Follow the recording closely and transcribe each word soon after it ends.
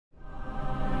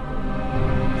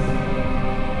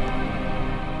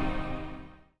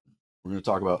We're going to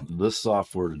talk about this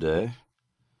software today,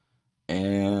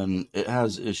 and it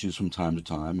has issues from time to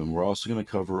time, and we're also going to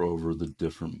cover over the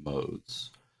different modes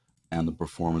and the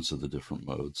performance of the different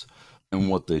modes and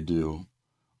what they do.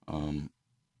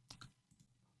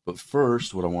 But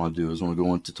first, what I want to do is I want to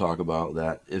go into talk about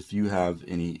that if you have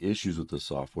any issues with this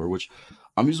software, which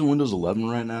I'm using Windows 11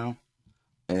 right now,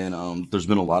 and there's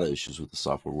been a lot of issues with the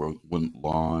software where it wouldn't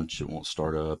launch, it won't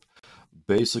start up.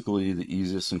 Basically, the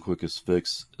easiest and quickest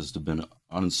fix is to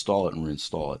uninstall it and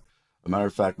reinstall it. As a matter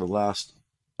of fact, the last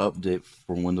update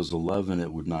for Windows 11,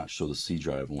 it would not show the C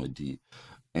drive, only D.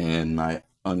 And I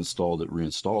uninstalled it,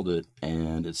 reinstalled it,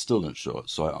 and it still didn't show it.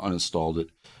 So I uninstalled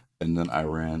it, and then I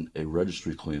ran a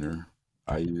registry cleaner.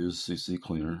 I use CC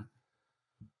Cleaner,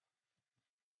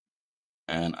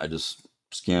 and I just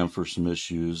scanned for some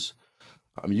issues.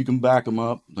 I mean, you can back them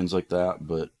up, things like that,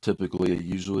 but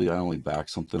usually I only back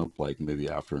something up like maybe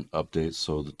after an update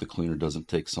so that the cleaner doesn't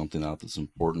take something out that's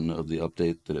important of the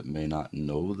update that it may not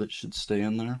know that should stay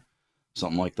in there,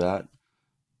 something like that.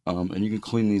 And you can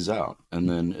clean these out. And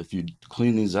then if you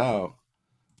clean these out,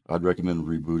 I'd recommend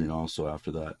rebooting also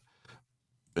after that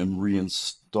and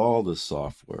reinstall the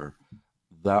software.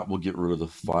 That will get rid of the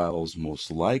files most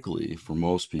likely for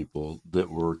most people that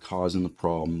were causing the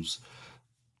problems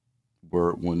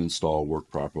where it wouldn't install, work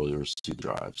properly, or C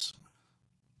drives.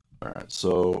 All right,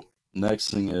 so next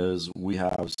thing is we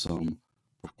have some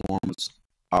performance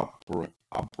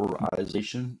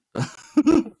optimization.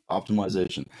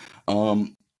 Optimization.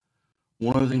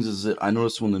 One of the things is that I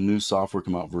noticed when the new software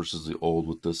came out versus the old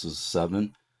with this is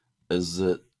 7, is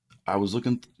that I was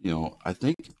looking, I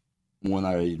think when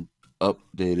I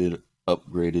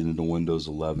upgraded into Windows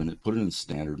 11, it put it in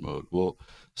standard mode. Well,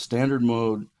 standard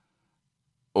mode,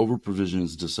 over provisioning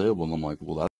is disabled, and I'm like,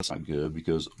 well, that's not good,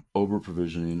 because over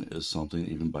provisioning is something,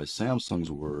 even by Samsung's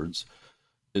words,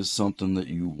 is something that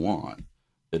you want.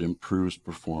 It improves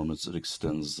performance, it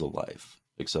extends the life,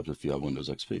 except if you have Windows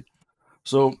XP.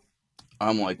 So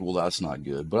I'm like, well, that's not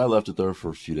good. But I left it there for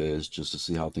a few days just to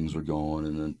see how things were going,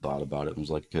 and then thought about it and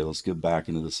was like, okay, let's get back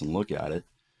into this and look at it.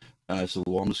 And I said,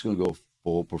 well, I'm just going to go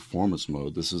full performance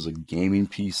mode. This is a gaming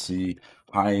PC,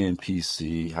 high-end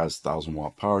PC, has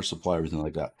 1,000-watt power supply, everything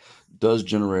like that. Does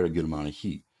generate a good amount of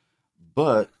heat.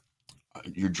 But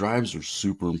your drives are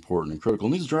super important and critical.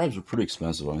 And these drives are pretty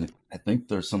expensive. I think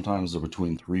they're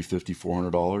between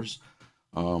 $350,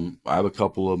 $400. I have a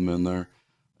couple of them in there,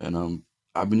 and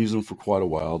I've been using them for quite a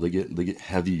while. They get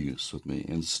heavy use with me,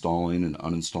 installing and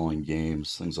uninstalling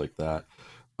games, things like that.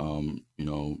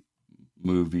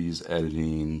 Movies,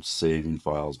 editing, saving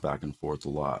files back and forth a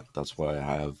lot. That's why I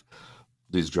have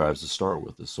these drives to start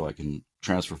with, is so I can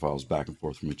transfer files back and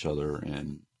forth from each other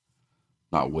and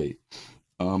not wait.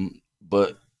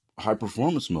 But high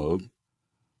performance mode,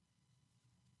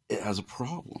 it has a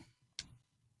problem.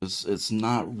 It's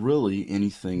not really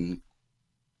anything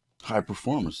high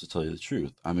performance, to tell you the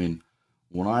truth. I mean,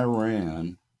 when I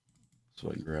ran,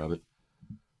 so I can grab it,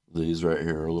 these right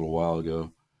here a little while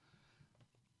ago,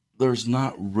 there's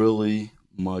not really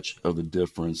much of a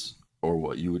difference, or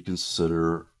what you would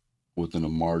consider within a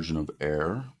margin of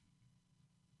error.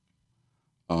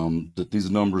 That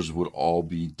these numbers would all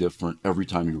be different every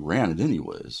time you ran it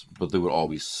anyways, but they would all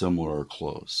be similar or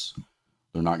close.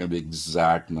 They're not going to be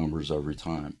exact numbers every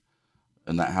time.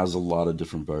 And that has a lot of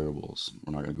different variables.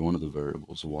 We're not going to go into the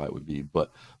variables of why it would be,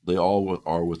 but they all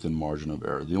are within margin of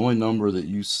error. The only number that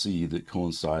you see that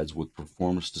coincides with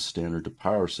performance to standard to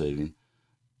power saving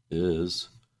is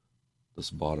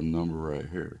this bottom number right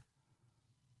here.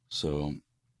 So,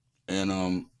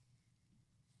 and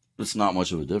it's not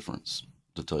much of a difference,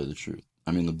 to tell you the truth.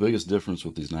 I mean, the biggest difference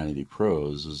with these 980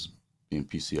 Pros is being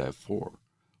PCI 4,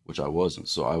 which I wasn't.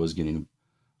 So I was getting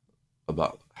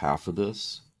about half of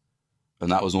this, and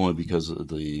that was only because of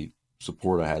the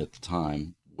support I had at the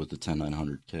time with the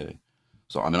 10900K.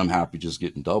 So I mean, I'm happy just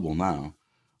getting double now.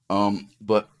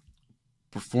 But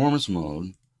performance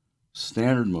mode,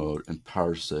 standard mode, and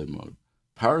power save mode.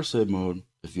 Power save mode,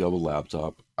 if you have a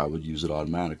laptop, I would use it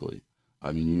automatically.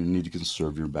 I mean, you need to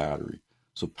conserve your battery.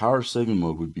 So power saving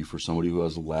mode would be for somebody who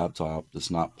has a laptop that's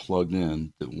not plugged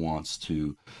in, that wants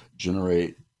to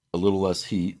generate a little less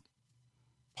heat,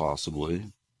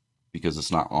 possibly, because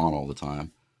it's not on all the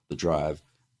time, the drive,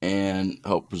 and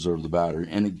help preserve the battery.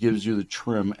 And it gives you the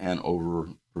trim and over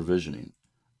provisioning.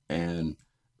 And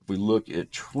if we look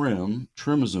at trim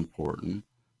is important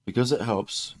because it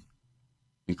helps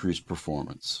increase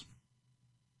performance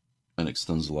and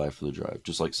extends the life of the drive,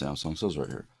 just like Samsung says right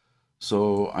here.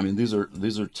 So, I mean, these are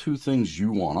two things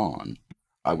you want on,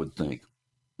 I would think.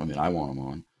 I mean, I want them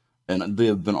on. And they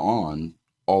have been on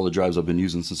all the drives I've been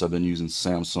using since I've been using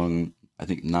Samsung I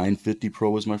think 950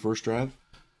 Pro was my first drive.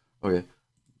 Okay,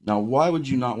 now why would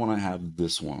you not want to have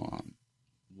this one on?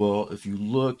 Well, if you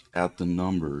look at the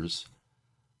numbers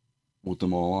with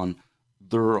them all on,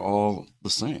 they're all the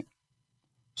same.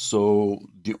 So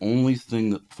the only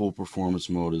thing that full performance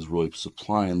mode is really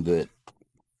supplying that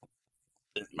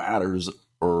it matters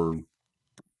or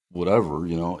whatever,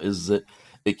 is that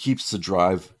it keeps the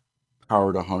drive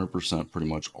powered 100% pretty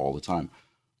much all the time.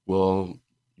 Well,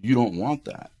 you don't want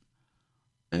that.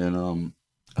 And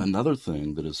another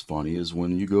thing that is funny is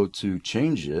when you go to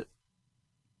change it,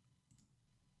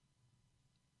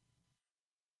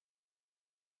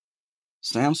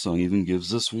 Samsung even gives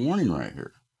this warning right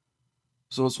here.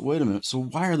 So it's, wait a minute, so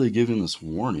why are they giving this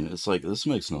warning? It's like, this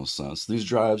makes no sense. These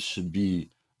drives should be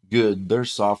good. Their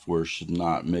software should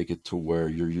not make it to where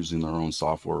you're using their own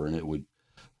software and it would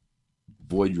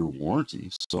void your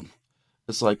warranty. So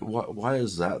it's like, why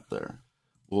is that there?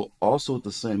 Well, also at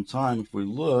the same time, if we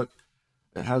look,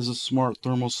 it has a smart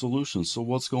thermal solution. So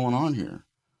what's going on here?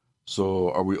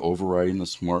 So are we overriding the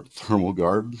smart thermal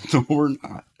guard? No, we're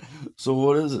not. So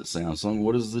what is it, Samsung?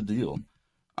 What is the deal?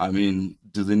 I mean,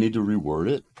 do they need to reword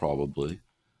it? Probably.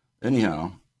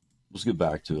 Anyhow, let's get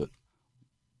back to it.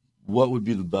 What would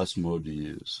be the best mode to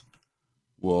use?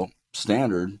 Well,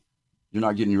 standard, you're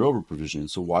not getting your over provisioning,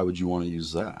 so why would you want to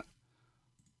use that?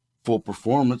 Full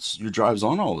performance, your drive's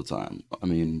on all the time. I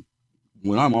mean,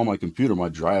 when I'm on my computer, my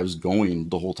drive's going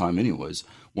the whole time anyways.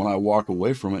 When I walk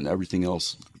away from it and everything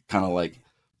else kind of like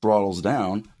throttles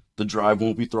down, the drive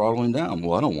won't be throttling down.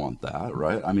 Well, I don't want that,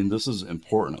 right? I mean, this is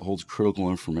important. It holds critical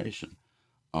information.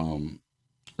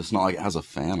 It's not like it has a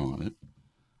fan on it.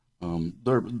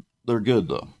 They're good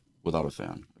though, without a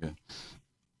fan. Okay.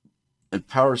 And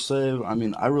power save, I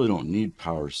mean, I really don't need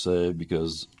power save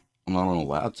because I'm not on a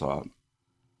laptop.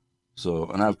 So,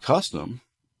 and I have custom,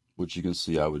 which you can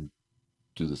see I would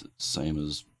do the same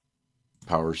as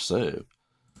power save.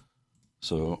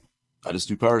 So I just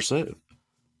do power save.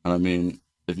 And I mean,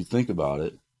 if you think about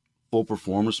it, full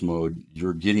performance mode,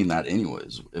 you're getting that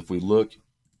anyways. If we look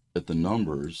at the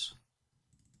numbers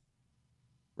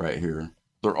right here,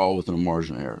 they're all within a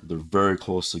margin of error. They're very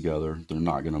close together. They're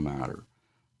not going to matter.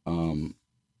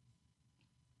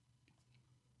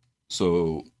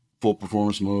 So full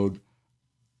performance mode,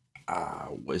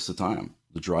 waste of time.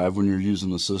 The drive when you're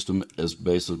using the system is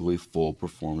basically full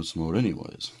performance mode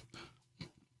anyways.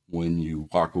 When you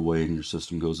walk away and your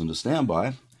system goes into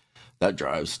standby, that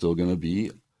drive's still going to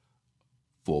be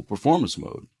full performance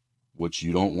mode, which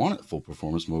you don't want it full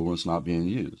performance mode when it's not being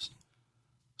used.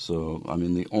 So, I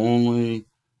mean, the only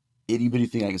itty bitty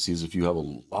thing I can see is if you have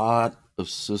a lot of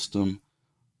system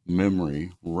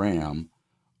memory, RAM,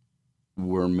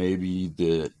 where maybe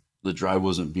the drive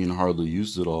wasn't being hardly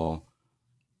used at all,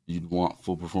 you'd want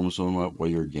full performance mode while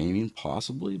you're gaming,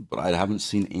 possibly, but I haven't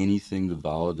seen anything to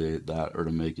validate that or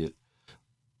to make it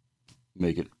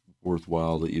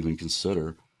worthwhile to even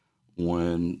consider.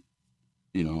 When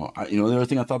the other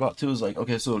thing I thought about too is like,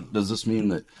 okay, so does this mean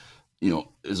that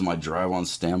is my drive on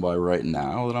standby right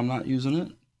now that I'm not using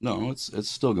it? No, it's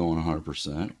still going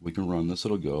 100%. We can run this,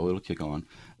 it'll kick on.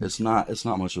 It's not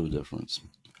much of a difference.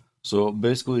 So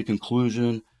basically,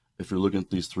 conclusion, if you're looking at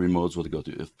these three modes, what to go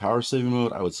through. If power saving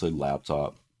mode, I would say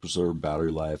laptop, preserve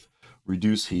battery life,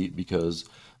 reduce heat, because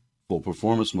full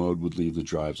performance mode would leave the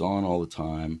drives on all the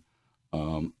time,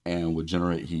 and would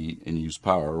generate heat and use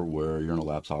power, where you're in a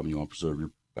laptop and you want to preserve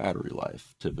your battery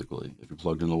life, typically. If you're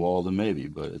plugged in the wall, then maybe,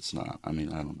 but it's not. I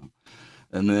mean, I don't know.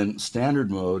 And then standard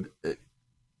mode,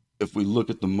 if we look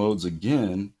at the modes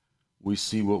again, we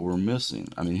see what we're missing.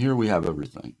 I mean, here we have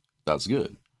everything. That's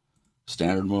good.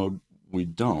 Standard mode, we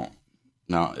don't.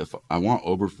 Now, if I want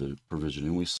over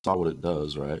provisioning, we saw what it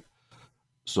does, right?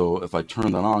 So if I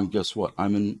turn that on, guess what?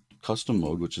 I'm in custom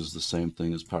mode, which is the same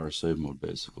thing as power save mode,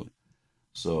 basically.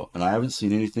 So, and I haven't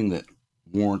seen anything that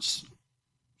warrants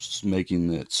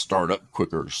making it start up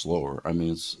quicker or slower. I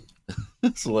mean,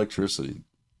 it's electricity,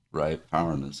 right?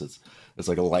 Powering this. It's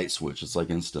like a light switch. It's like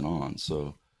instant on.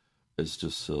 So it's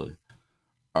just silly.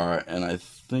 All right, and I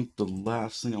think the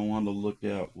last thing I wanted to look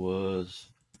at was,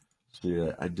 so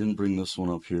yeah, I didn't bring this one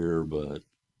up here, but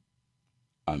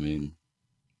I mean,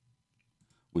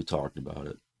 we talked about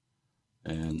it.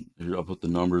 And here, I'll put the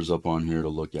numbers up on here to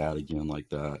look at again like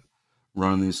that.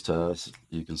 Running these tests,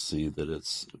 you can see that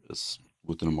it's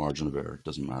within a margin of error. It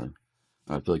doesn't matter.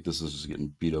 I feel like this is just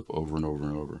getting beat up over and over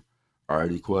and over. All right,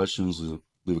 any questions?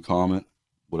 Leave a comment,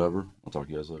 whatever. I'll talk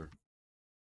to you guys later.